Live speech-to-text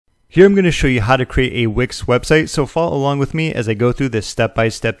Here I'm going to show you how to create a Wix website, so follow along with me as I go through this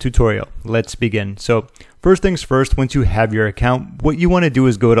step-by-step tutorial. Let's begin. So first things first, once you have your account, what you want to do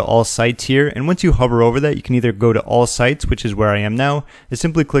is go to all sites here, and once you hover over that, you can either go to all sites, which is where I am now, and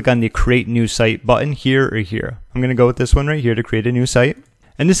simply click on the create new site button here or here. I'm going to go with this one right here to create a new site.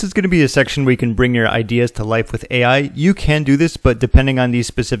 And this is going to be a section where you can bring your ideas to life with AI. You can do this, but depending on the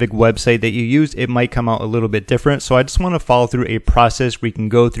specific website that you use, it might come out a little bit different. So I just want to follow through a process where you can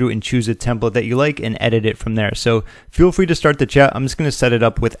go through and choose a template that you like and edit it from there. So feel free to start the chat. I'm just going to set it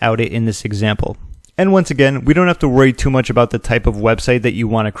up without it in this example. And once again, we don't have to worry too much about the type of website that you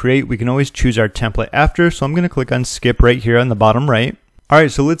want to create. We can always choose our template after. So I'm going to click on skip right here on the bottom right. All right,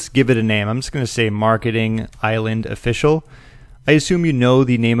 so let's give it a name. I'm just going to say Marketing Island Official. I assume you know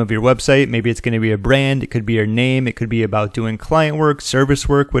the name of your website. Maybe it's going to be a brand. It could be your name. It could be about doing client work, service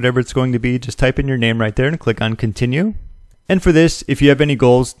work, whatever it's going to be. Just type in your name right there and click on continue. And for this, if you have any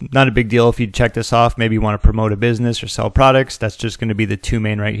goals, not a big deal if you check this off. Maybe you want to promote a business or sell products. That's just going to be the two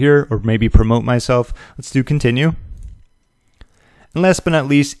main right here, or maybe promote myself. Let's do continue. And last but not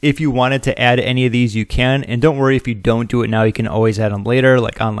least, if you wanted to add any of these, you can. And don't worry if you don't do it now, you can always add them later,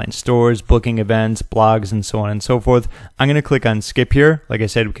 like online stores, booking events, blogs, and so on and so forth. I'm going to click on skip here. Like I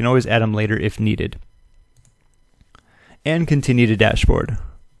said, we can always add them later if needed. And continue to dashboard. All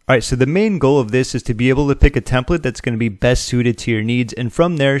right, so the main goal of this is to be able to pick a template that's going to be best suited to your needs, and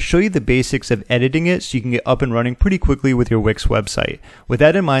from there, show you the basics of editing it so you can get up and running pretty quickly with your Wix website. With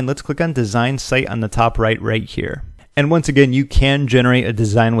that in mind, let's click on Design Site on the top right here. And once again, you can generate a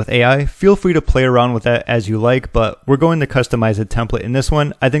design with AI. Feel free to play around with that as you like, but we're going to customize a template in this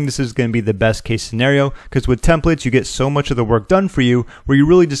one. I think this is going to be the best case scenario because with templates, you get so much of the work done for you where you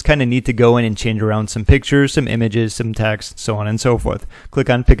really just kind of need to go in and change around some pictures, some images, some text, so on and so forth. Click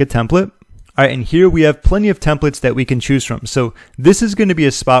on pick a template. All right, and here we have plenty of templates that we can choose from. So this is going to be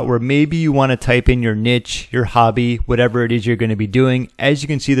a spot where maybe you want to type in your niche, your hobby, whatever it is you're going to be doing. As you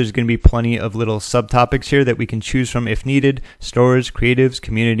can see, there's going to be plenty of little subtopics here that we can choose from if needed: stores, creatives,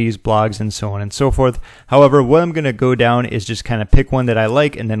 communities, blogs, and so on and so forth. However, what I'm going to go down is just kind of pick one that I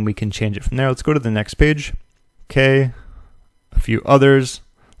like, and then we can change it from there. Let's go to the next page. Okay, a few others.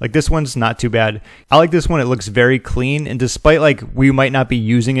 Like this one's not too bad. I like this one. It looks very clean. And despite like we might not be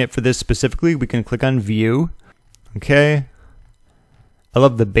using it for this specifically, we can click on view. Okay. I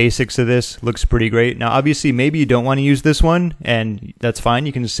love the basics of this. Looks pretty great. Now, obviously, maybe you don't want to use this one, and that's fine.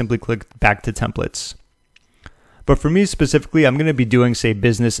 You can just simply click back to templates. But for me specifically, I'm going to be doing, say,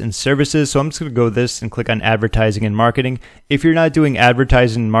 business and services. So I'm just going to go this and click on advertising and marketing. If you're not doing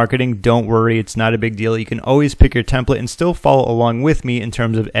advertising and marketing, don't worry. It's not a big deal. You can always pick your template and still follow along with me in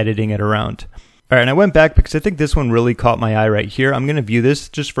terms of editing it around. All right, and I went back because I think this one really caught my eye right here. I'm going to view this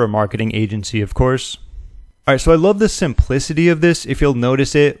just for a marketing agency, of course. All right, so I love the simplicity of this. If you'll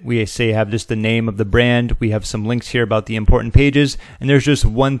notice it, we say have just the name of the brand. We have some links here about the important pages, and there's just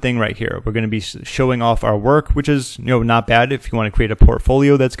one thing right here. We're going to be showing off our work, which is not bad. If you want to create a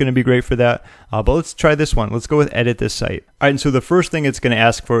portfolio, that's going to be great for that. But let's try this one. Let's go with edit this site. All right, and so the first thing it's going to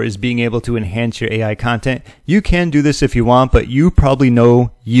ask for is being able to enhance your AI content. You can do this if you want, but you probably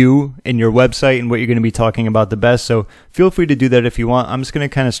know you and your website and what you're going to be talking about the best. So feel free to do that if you want. I'm just going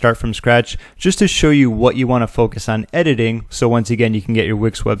to kind of start from scratch just to show you what you want to focus on editing. So once again, you can get your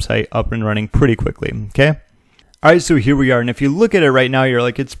Wix website up and running pretty quickly. Okay. All right, so here we are. And if you look at it right now, you're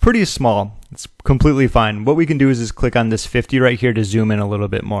like, it's pretty small. It's completely fine. What we can do is just click on this 50 right here to zoom in a little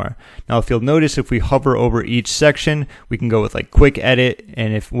bit more. Now, if you'll notice, if we hover over each section, we can go with like quick edit.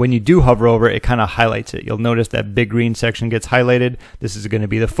 And if when you do hover over it, it kind of highlights it. You'll notice that big green section gets highlighted. This is going to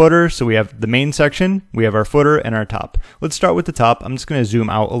be the footer. So we have the main section, we have our footer and our top. Let's start with the top. I'm just going to zoom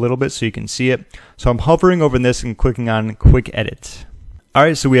out a little bit so you can see it. So I'm hovering over this and clicking on quick edit. All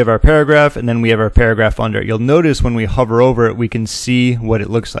right, so we have our paragraph and then we have our paragraph under it. You'll notice when we hover over it, we can see what it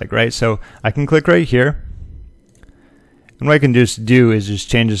looks like, right? So I can click right here. And what I can just do is just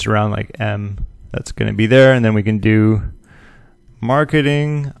change this around like M. That's going to be there. And then we can do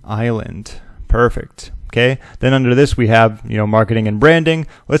Marketing Island. Perfect. Okay. Then under this, we have, marketing and branding.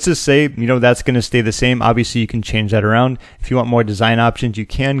 Let's just say, that's going to stay the same. Obviously, you can change that around. If you want more design options, you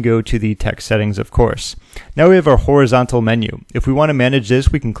can go to the text settings, of course. Now we have our horizontal menu. If we want to manage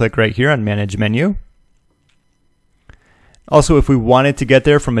this, we can click right here on Manage Menu. Also, if we wanted to get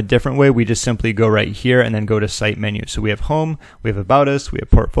there from a different way, we just simply go right here and then go to Site Menu. So we have Home, we have About Us, we have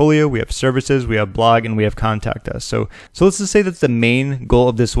Portfolio, we have Services, we have Blog, and we have Contact Us. So let's just say that the main goal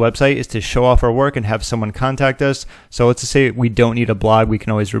of this website is to show off our work and have someone contact us. So let's just say we don't need a blog. We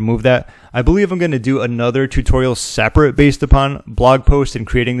can always remove that. I believe I'm going to do another tutorial separate based upon blog posts and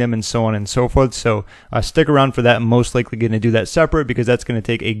creating them and so on and so forth. So stick around for that. I'm most likely going to do that separate because that's going to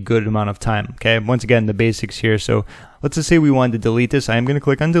take a good amount of time. Okay, once again, the basics here. So let's just say we wanted to delete this. I am going to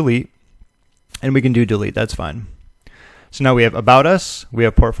click on delete, and we can do delete. That's fine. So now we have About Us, we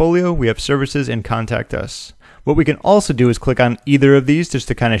have Portfolio, we have Services, and Contact Us. What we can also do is click on either of these just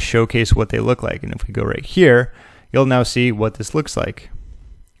to kind of showcase what they look like. And if we go right here, you'll now see what this looks like.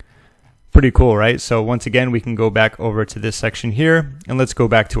 Pretty cool, right? So once again, we can go back over to this section here, and let's go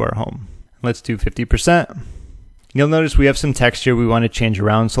back to our home. Let's do 50%. You'll notice we have some text here we want to change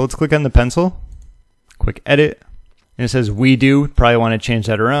around. So let's click on the pencil, quick edit. And it says we do, probably want to change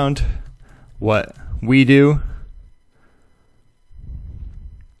that around. What we do.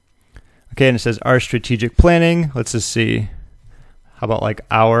 Okay, and it says our strategic planning. Let's just see. How about like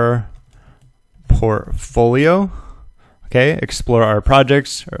our portfolio? Okay, explore our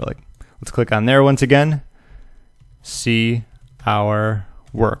projects, or like, let's click on there once again. See our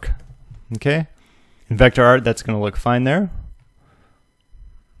work. Okay, in vector art, that's going to look fine there.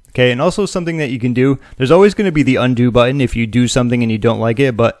 Okay, and also something that you can do, there's always going to be the undo button if you do something and you don't like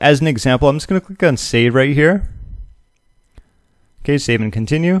it, but as an example, I'm just going to click on save right here. Okay, save and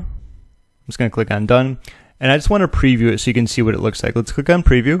continue. I'm just going to click on done, and I just want to preview it so you can see what it looks like. Let's click on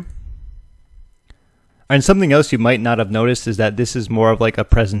preview. And something else you might not have noticed is that this is more of like a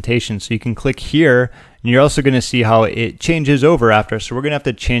presentation. So you can click here, and you're also going to see how it changes over after. So we're going to have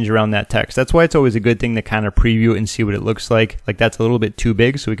to change around that text. That's why it's always a good thing to kind of preview and see what it looks like. Like that's a little bit too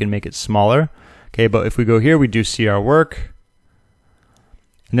big, so we can make it smaller. Okay, but if we go here, we do see our work.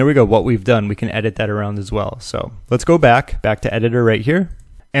 And there we go, what we've done. We can edit that around as well. So let's go back to editor right here.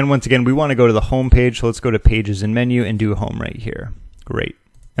 And once again, we want to go to the home page. So let's go to Pages and Menu and do Home right here. Great.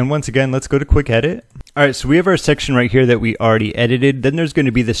 And once again, let's go to Quick Edit. All right, so we have our section right here that we already edited. Then there's going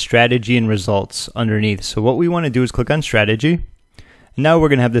to be the strategy and results underneath. So what we want to do is click on strategy. And now we're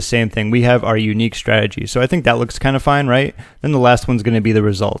going to have the same thing. We have our unique strategy. So I think that looks kind of fine, right? Then the last one's going to be the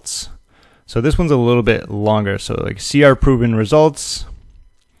results. So this one's a little bit longer. So like see our proven results.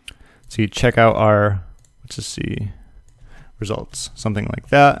 So you check out our, let's just see, results, something like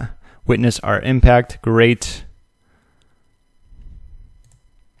that. Witness our impact, great.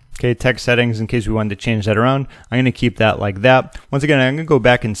 Okay, text settings, in case we wanted to change that around. I'm going to keep that like that. Once again, I'm going to go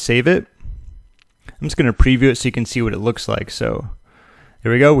back and save it. I'm just going to preview it so you can see what it looks like. So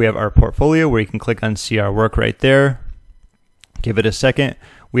there we go. We have our portfolio where you can click on see our work right there. Give it a second.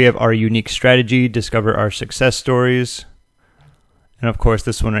 We have our unique strategy, discover our success stories. And of course,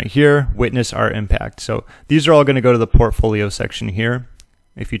 this one right here, witness our impact. So these are all going to go to the portfolio section here.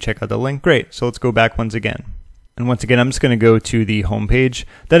 If you check out the link, great. So let's go back once again. And once again, I'm just going to go to the home page.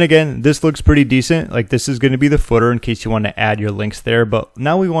 Then again, this looks pretty decent. Like this is going to be the footer in case you want to add your links there. But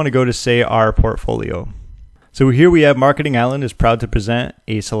now we want to go to say our portfolio. So here we have Marketing Island is proud to present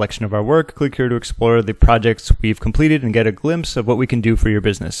a selection of our work. Click here to explore the projects we've completed and get a glimpse of what we can do for your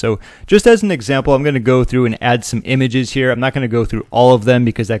business. So just as an example, I'm going to go through and add some images here. I'm not going to go through all of them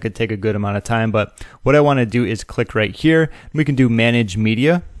because that could take a good amount of time. But what I want to do is click right here. And we can do Manage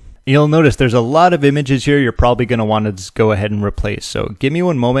Media. You'll notice there's a lot of images here you're probably going to want to just go ahead and replace. So give me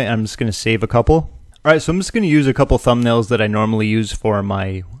one moment. I'm just going to save a couple. All right, so I'm just going to use a couple thumbnails that I normally use for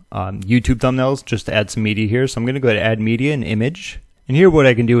my YouTube thumbnails just to add some media here. So I'm going to go ahead and add media and image. And here what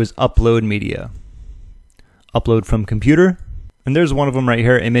I can do is upload media. Upload from computer. And there's one of them right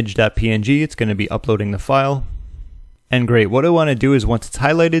here, image.png. It's going to be uploading the file. And great, what I want to do is once it's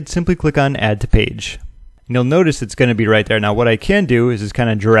highlighted, simply click on Add to Page. And you'll notice it's going to be right there. Now what I can do is just kind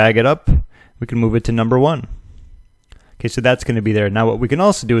of drag it up. We can move it to number 1. Okay, so that's going to be there. Now what we can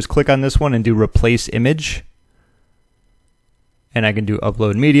also do is click on this one and do Replace Image. And I can do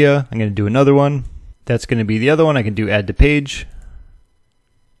Upload Media. I'm going to do another one. That's going to be the other one. I can do Add to Page.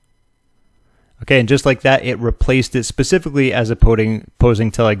 Okay, and just like that, it replaced it specifically as opposing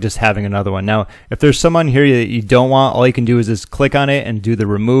to like just having another one. Now, if there's some on here that you don't want, all you can do is just click on it and do the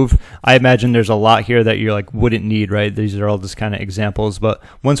remove. I imagine there's a lot here that you're like wouldn't need, right? These are all just kind of examples. But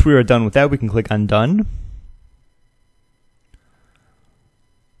once we are done with that, we can click on Done.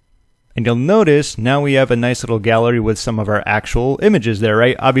 And you'll notice now we have a nice little gallery with some of our actual images there,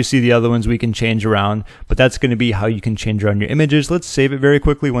 right? Obviously the other ones we can change around, but that's going to be how you can change around your images. Let's save it very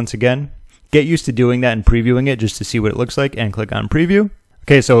quickly once again. Get used to doing that and previewing it just to see what it looks like and click on preview.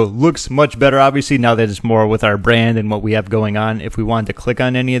 Okay, so it looks much better, obviously, now that it's more with our brand and what we have going on. If we wanted to click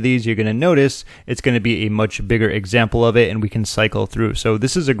on any of these, you're going to notice it's going to be a much bigger example of it, and we can cycle through. So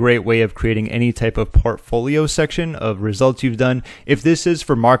this is a great way of creating any type of portfolio section of results you've done. If this is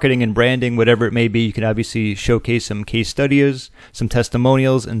for marketing and branding, whatever it may be, you can obviously showcase some case studies, some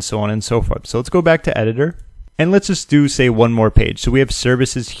testimonials, and so on and so forth. So let's go back to editor, and let's just do, say, one more page. So we have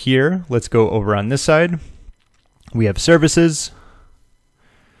services here. Let's go over on this side. We have services.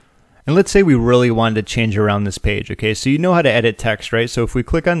 And let's say we really wanted to change around this page. Okay, so you know how to edit text, right? So if we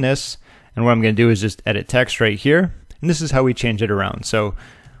click on this, and what I'm going to do is just edit text right here, and this is how we change it around. So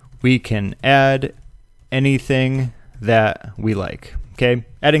we can add anything that we like. Okay,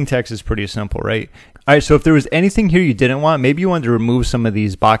 adding text is pretty simple, right? All right, so if there was anything here you didn't want, maybe you wanted to remove some of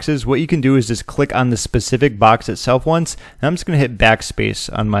these boxes, what you can do is just click on the specific box itself once, and I'm just going to hit backspace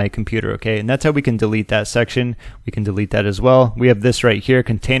on my computer, okay? And that's how we can delete that section. We can delete that as well. We have this right here,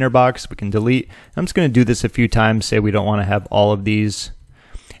 container box, we can delete. I'm just going to do this a few times, say we don't want to have all of these.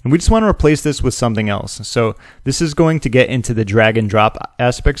 And we just want to replace this with something else. So this is going to get into the drag and drop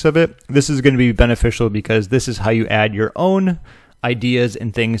aspects of it. This is going to be beneficial because this is how you add your own ideas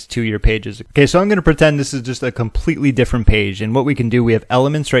and things to your pages. Okay, so I'm going to pretend this is just a completely different page, and what we can do, we have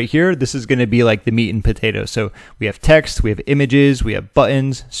elements right here. This is going to be like the meat and potatoes. So we have text, we have images, we have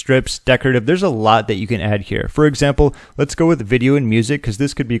buttons, strips, decorative. There's a lot that you can add here. For example, let's go with video and music because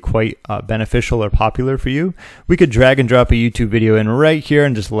this could be quite beneficial or popular for you. We could drag and drop a YouTube video in right here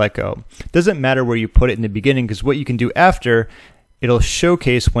and just let go. Doesn't matter where you put it in the beginning, because what you can do after, it'll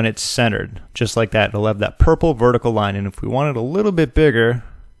showcase when it's centered, just like that. It'll have that purple vertical line, and if we want it a little bit bigger,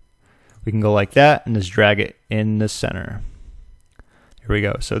 we can go like that and just drag it in the center. Here we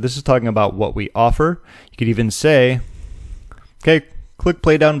go. So this is talking about what we offer. You could even say, okay, click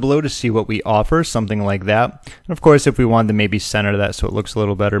play down below to see what we offer, something like that. And of course, if we wanted to maybe center that so it looks a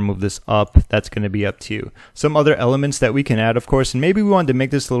little better, move this up, that's going to be up to you. Some other elements that we can add, of course, and maybe we wanted to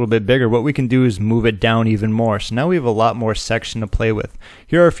make this a little bit bigger, what we can do is move it down even more. So now we have a lot more section to play with.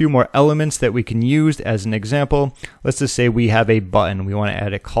 Here are a few more elements that we can use as an example. Let's just say we have a button. We want to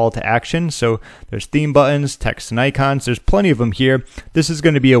add a call to action. So there's theme buttons, text and icons. There's plenty of them here. This is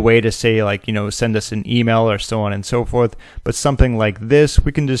going to be a way to say, like, you know, send us an email or so on and so forth. But something like this,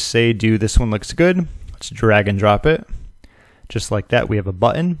 we can just say, do this one looks good. Let's drag and drop it. Just like that, we have a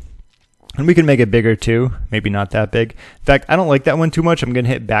button. And we can make it bigger too, maybe not that big. In fact, I don't like that one too much. I'm going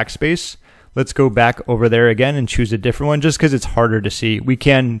to hit backspace. Let's go back over there again and choose a different one just because it's harder to see. We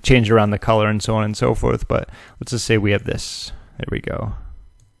can change around the color and so on and so forth, but let's just say we have this. There we go.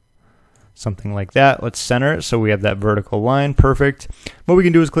 Something like that. Let's center it so we have that vertical line. Perfect. What we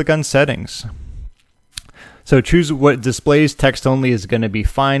can do is click on settings. So choose what displays. Text only is going to be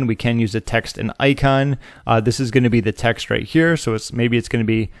fine. We can use a text and icon. This is going to be the text right here. So maybe it's going to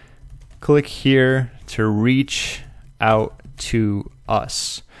be click here to reach out to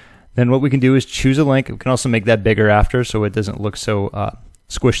us. Then what we can do is choose a link. We can also make that bigger after so it doesn't look so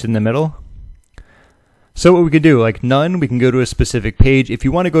squished in the middle. So what we could do, like none, we can go to a specific page. If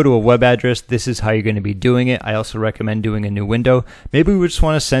you want to go to a web address, this is how you're going to be doing it. I also recommend doing a new window. Maybe we just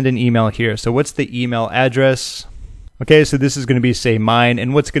want to send an email here. So what's the email address? Okay, so this is going to be, say, mine,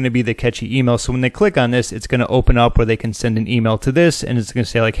 and what's going to be the catchy email. So when they click on this, it's going to open up where they can send an email to this, and it's going to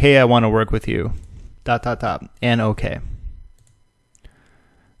say like, hey, I want to work with you, ... and okay.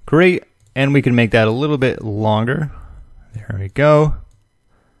 Great, and we can make that a little bit longer. There we go.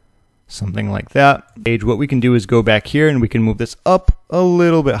 Something like that. What we can do is go back here and we can move this up a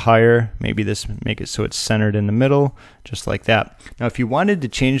little bit higher. Maybe this, make it so it's centered in the middle, just like that. Now, if you wanted to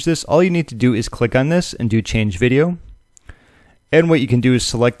change this, all you need to do is click on this and do change video. And what you can do is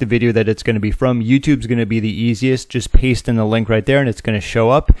select the video that it's going to be from. YouTube's going to be the easiest. Just paste in the link right there and it's going to show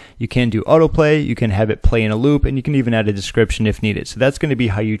up. You can do autoplay, you can have it play in a loop, and you can even add a description if needed. So that's going to be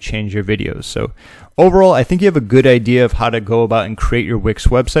how you change your videos. So overall, I think you have a good idea of how to go about and create your Wix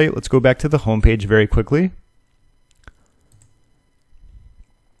website. Let's go back to the homepage very quickly.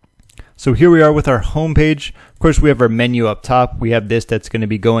 So here we are with our home page. Of course, we have our menu up top. We have this that's going to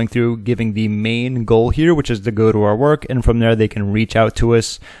be going through, giving the main goal here, which is to go to our work, and from there they can reach out to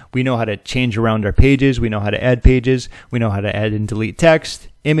us. We know how to change around our pages. We know how to add pages. We know how to add and delete text,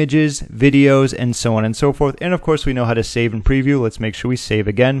 images, videos, and so on and so forth. And of course, we know how to save and preview. Let's make sure we save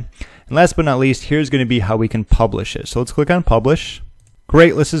again. And last but not least, here's going to be how we can publish it. So let's click on publish.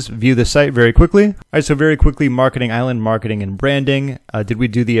 Great, let's just view the site very quickly. All right, so very quickly, Marketing Island, marketing and branding. Did we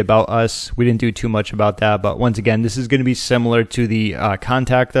do the About Us? We didn't do too much about that, but once again, this is going to be similar to the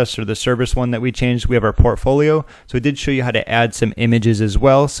Contact Us or the service one that we changed. We have our portfolio, so it did show you how to add some images as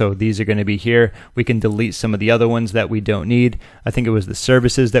well, so these are going to be here. We can delete some of the other ones that we don't need. I think it was the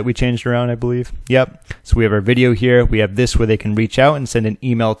services that we changed around, I believe. Yep, so we have our video here. We have this where they can reach out and send an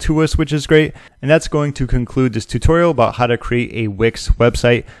email to us, which is great. And that's going to conclude this tutorial about how to create a Wix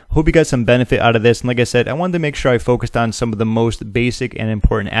website. Hope you got some benefit out of this. And like I said, I wanted to make sure I focused on some of the most basic and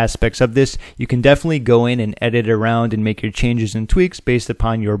important aspects of this. You can definitely go in and edit around and make your changes and tweaks based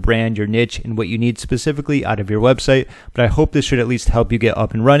upon your brand, your niche, and what you need specifically out of your website. But I hope this should at least help you get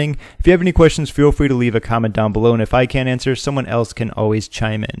up and running. If you have any questions, feel free to leave a comment down below. And if I can't answer, someone else can always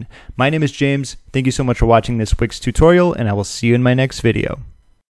chime in. My name is James. Thank you so much for watching this Wix tutorial, and I will see you in my next video.